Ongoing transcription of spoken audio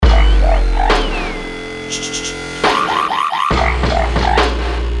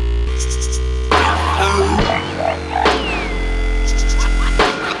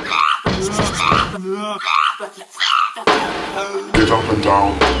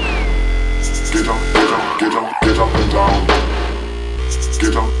Get up, get up, get up, get up and down.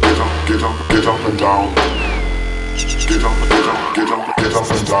 Get up, get up, get up, get up and down. Get up, get up, get up, get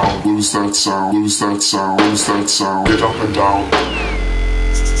up and down. Lose that sound, lose that sound, lose that sound. Get up and down.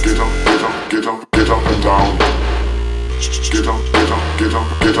 Get up, get up, get up, get up and down. Get up, get up, get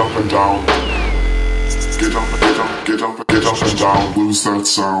up, get up and down. Get up, get up, get up, get up and down. Lose that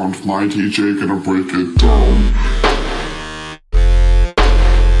sound, my DJ gonna break it down.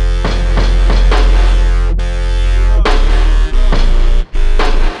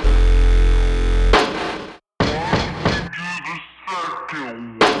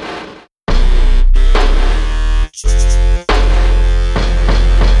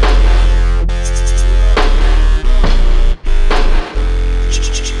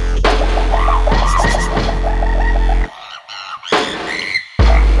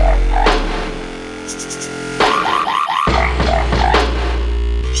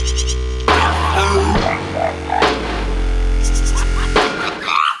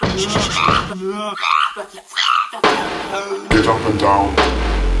 Get up and down.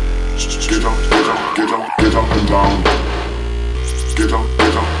 Get up, get up, get up, get up and down. Get up,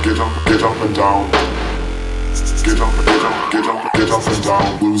 get up, get up, get up and down. Get up, get up, get up, get up and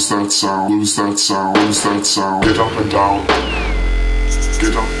down. Lose that sound, lose that sound, lose that sound. Get up and down.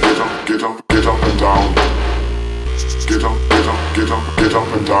 Get up, get up, get up, get up and down. Get up, get up, get up, get up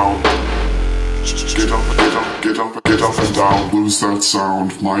and down. Get up, get up, get up, get up and down. Lose that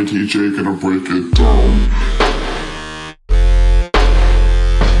sound, my DJ gonna break it down.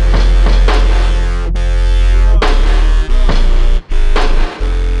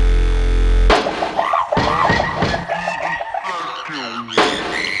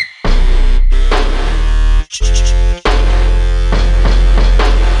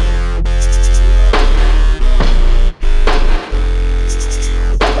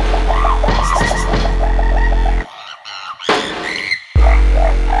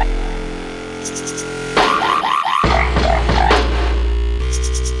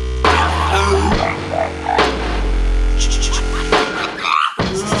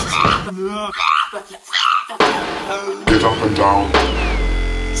 Get up and down.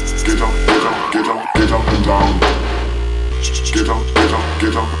 Get up, get up, get up, get up and down. Get up, get up,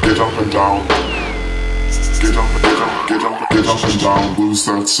 get up, get up and down. Get up, get up, get up, get up and down. Lose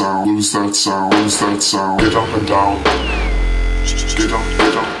that sound, lose that sound, lose that sound. Get up and down. Get up,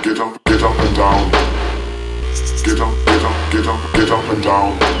 get up, get up, get up and down. Get up, get up, get up, get up and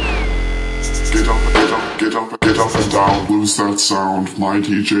down. Get up, get up, get up, get up and down. Lose that sound, my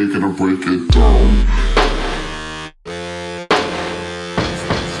DJ gonna break it down.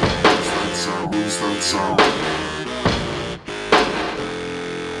 Lose that sound.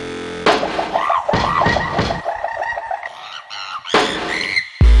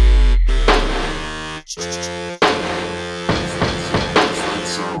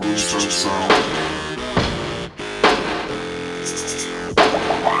 Lose that sound.